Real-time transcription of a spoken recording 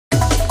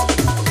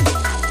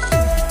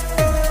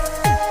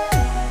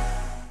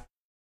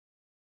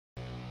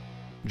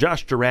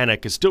Josh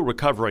Duranick is still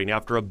recovering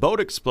after a boat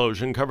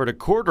explosion covered a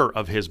quarter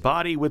of his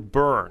body with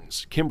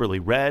burns. Kimberly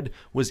Red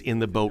was in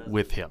the boat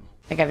with him.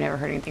 I've never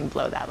heard anything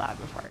blow that loud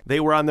before. They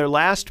were on their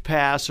last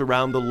pass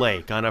around the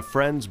lake on a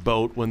friend's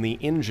boat when the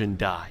engine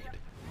died.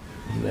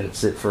 Let it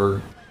sit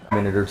for a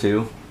minute or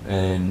two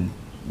and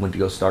went to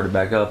go start it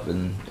back up,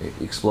 and it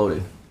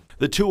exploded.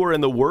 The two were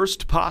in the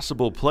worst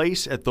possible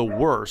place at the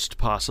worst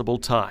possible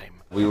time.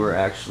 We were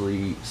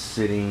actually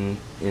sitting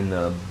in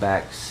the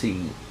back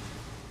seat.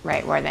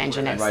 Right where the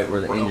engine is. Right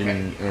where the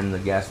engine and the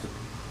gas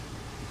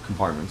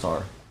compartments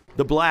are.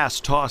 The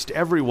blast tossed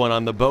everyone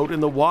on the boat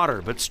in the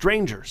water, but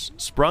strangers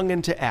sprung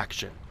into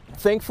action.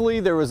 Thankfully,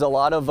 there was a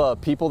lot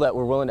of people that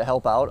were willing to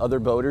help out. Other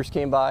boaters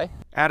came by.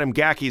 Adam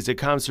Gackey is a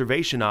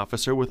conservation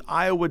officer with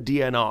Iowa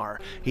DNR.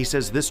 He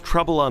says this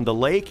trouble on the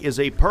lake is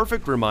a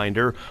perfect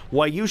reminder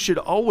why you should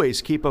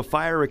always keep a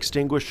fire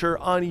extinguisher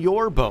on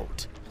your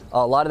boat.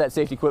 A lot of that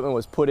safety equipment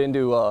was put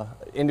into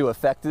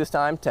effect this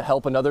time to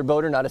help another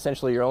boater, not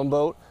essentially your own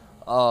boat.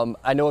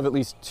 I know of at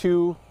least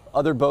 2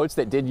 other boats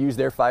that did use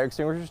their fire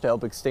extinguishers to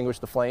help extinguish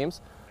the flames.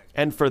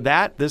 And for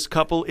that, this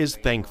couple is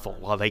thankful.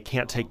 While they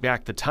can't take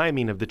back the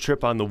timing of the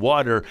trip on the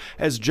water,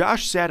 as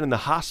Josh sat in the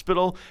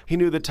hospital, he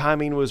knew the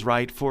timing was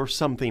right for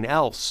something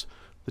else.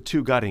 The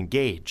two got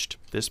engaged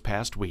this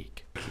past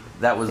week.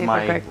 That was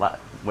my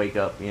wake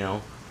up, you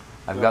know.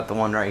 I've got the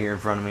one right here in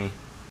front of me.